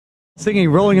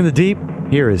Singing Rolling in the Deep,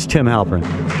 here is Tim Halperin.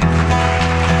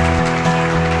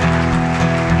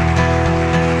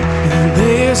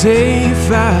 There's a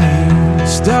fire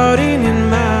starting in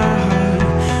my heart,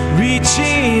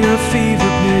 reaching a fever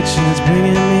pitch and it's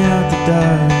bringing me out the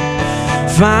dark.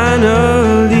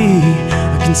 Finally,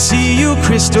 I can see you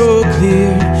crystal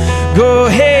clear. Go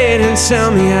ahead and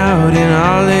sell me out and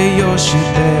I'll lay your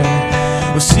shit bare.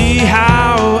 We'll see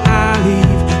how I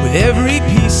leave with every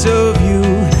piece of you,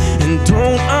 and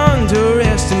don't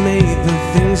underestimate the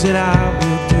things that I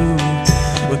will do.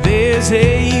 Well, there's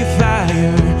a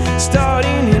fire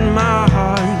starting in my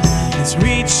heart, it's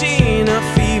reaching a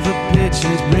fever pitch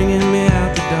and it's bringing me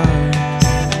out the dark.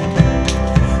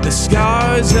 The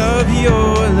scars of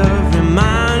your love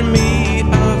remind me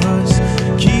of us,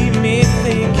 keep me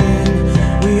thinking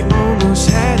we almost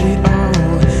had it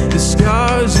all. The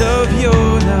scars of your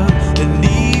love that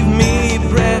leave me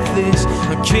breathless,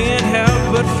 I can't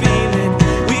help but feeling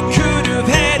we could have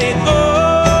had it all.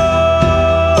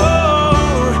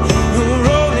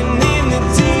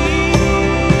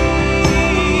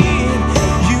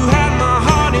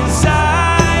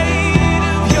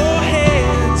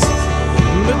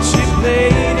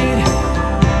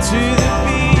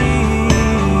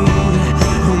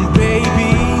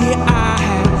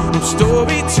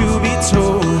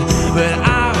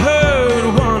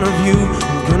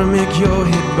 Your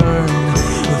head burn.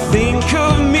 Think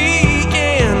of me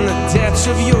in the depths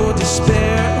of your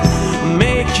despair.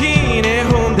 Making it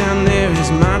home down there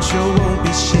is mine, sure won't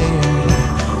be shared.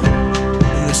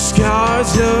 The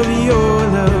scars of your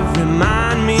love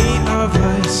remind me of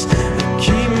us,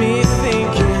 keep me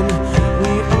thinking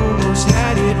we almost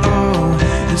had it all.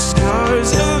 The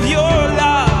scars of your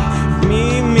love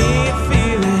leave me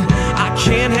feeling, I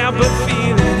can't help but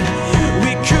feeling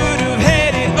we could have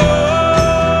had it all.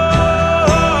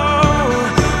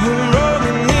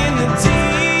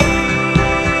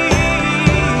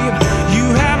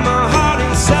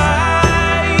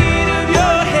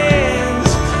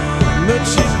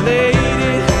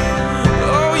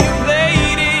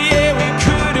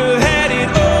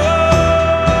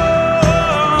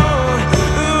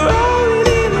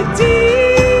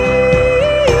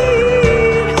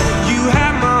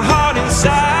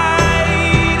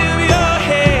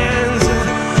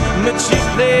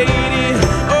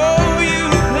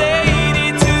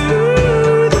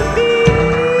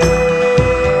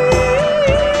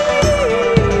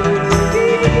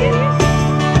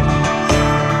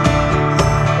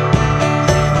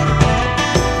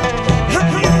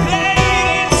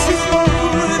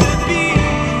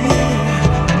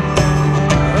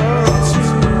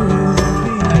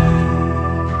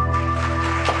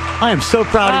 I am so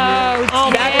proud of you.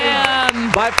 Oh, Tim.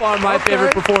 By far my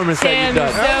favorite performance that you've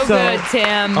done. So good,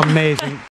 Tim. Amazing.